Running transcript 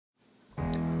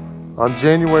On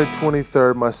January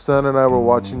 23rd, my son and I were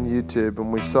watching YouTube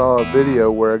and we saw a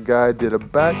video where a guy did a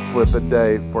backflip a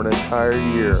day for an entire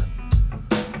year.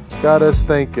 Got us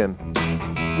thinking,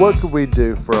 what could we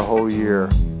do for a whole year?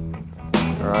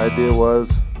 Our idea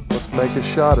was, let's make a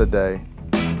shot a day.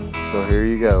 So here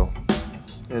you go.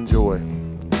 Enjoy.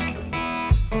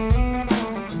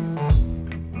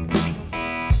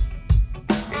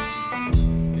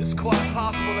 It's quite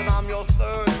possible that I'm your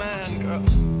third man, girl.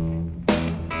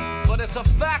 But it's a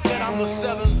fact that I'm the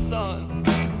seventh son.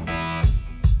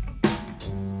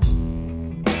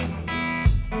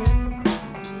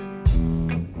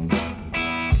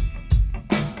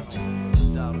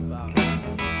 No doubt about it.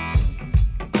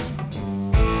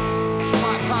 It's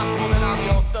quite possible that I'm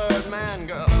your third man,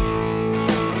 girl.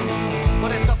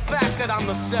 But it's a fact that I'm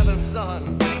the seventh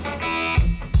son.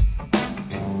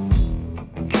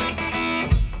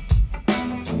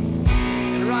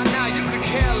 And right now you could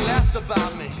care less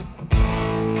about me.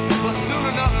 But soon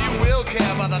enough you will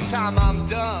care by the time I'm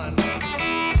done.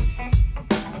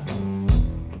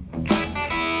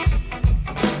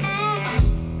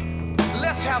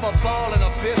 Let's have a ball and a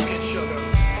biscuit, sugar,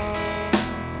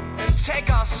 and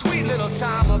take our sweet little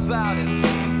time about it.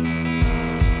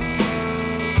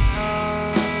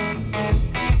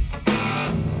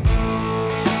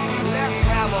 Let's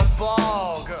have a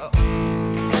ball, girl,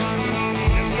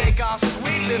 and take our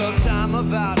sweet little time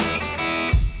about it.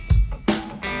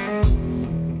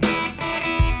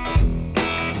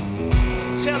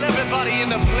 Tell everybody in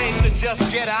the place to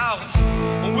just get out,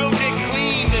 and we'll get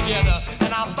clean together,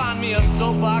 and I'll find me a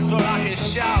soapbox where I can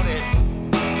shout it.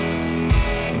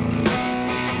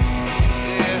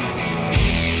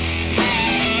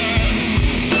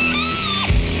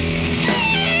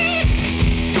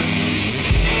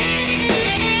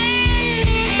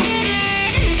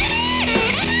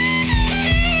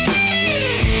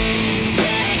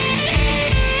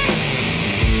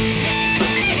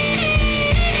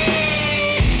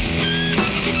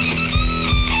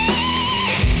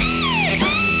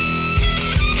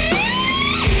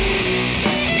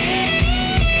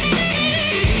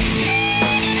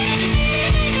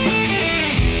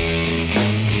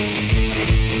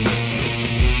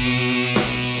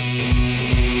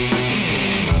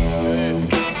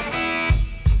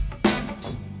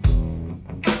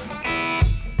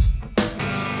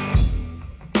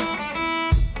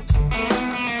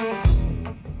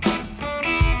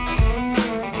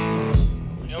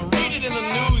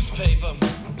 Paper.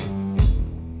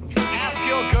 Ask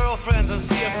your girlfriends and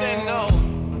see if they know.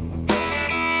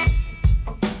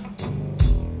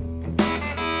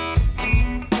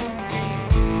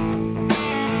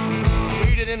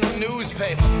 Read it in the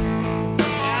newspaper.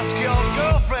 Ask your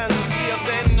girlfriends and see if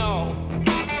they know.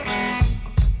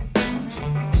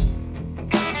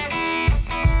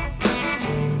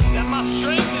 That my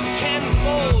strength is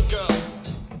tenfold, girl.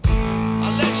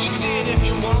 I'll let you see it if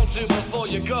you want to before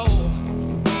you go.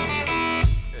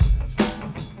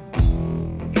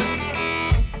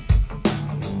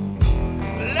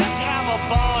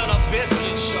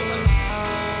 Biscuit, sugar,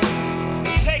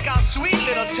 take our sweet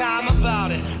little time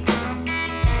about it.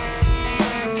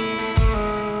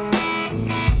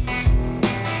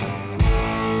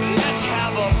 Let's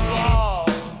have a ball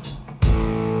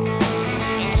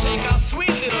and take our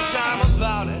sweet little time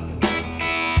about it.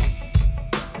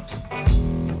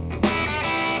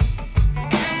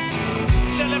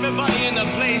 Tell everybody in the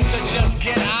place to just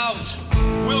get out.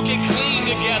 We'll get clean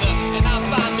together, and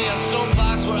I'll find me a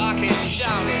soapbox where I can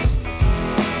shout it.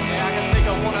 I can think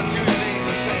of one or two things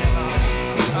to say about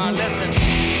it.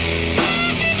 Listen.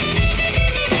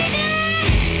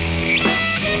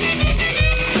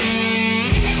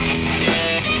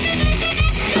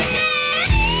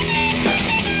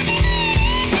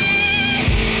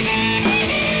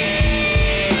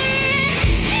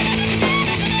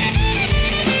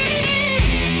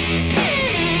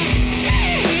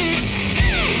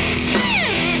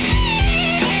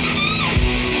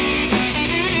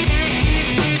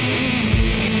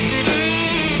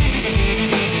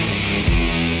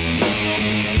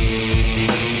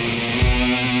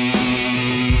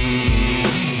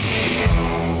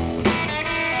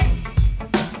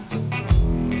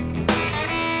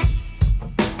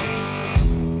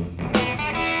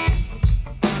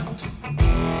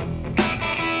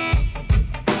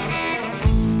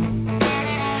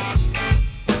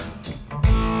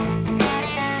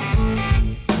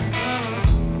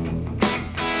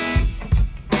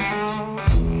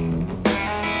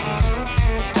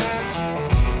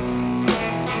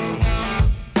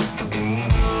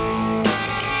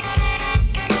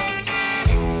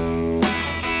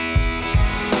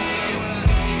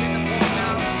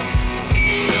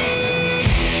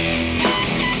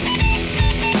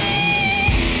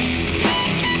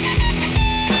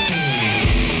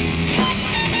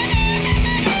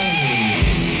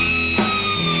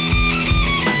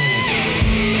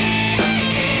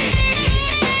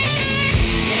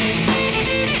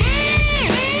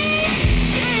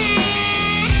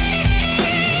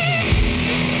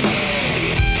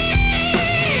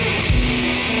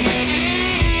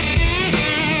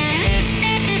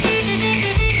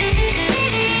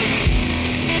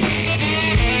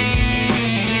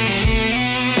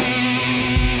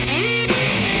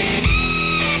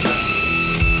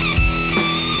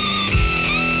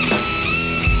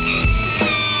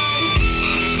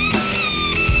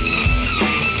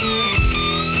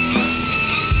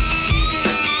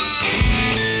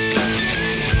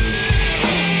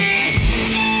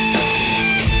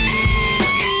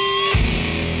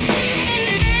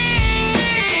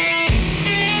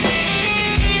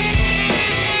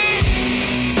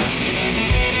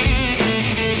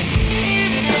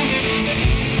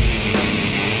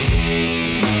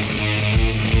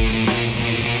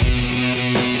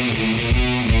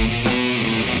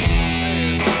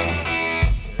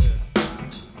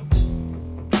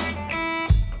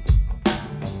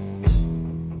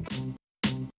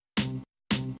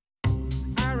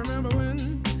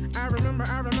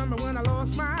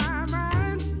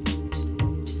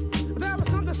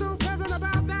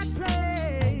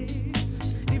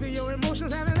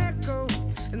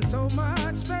 so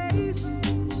much space.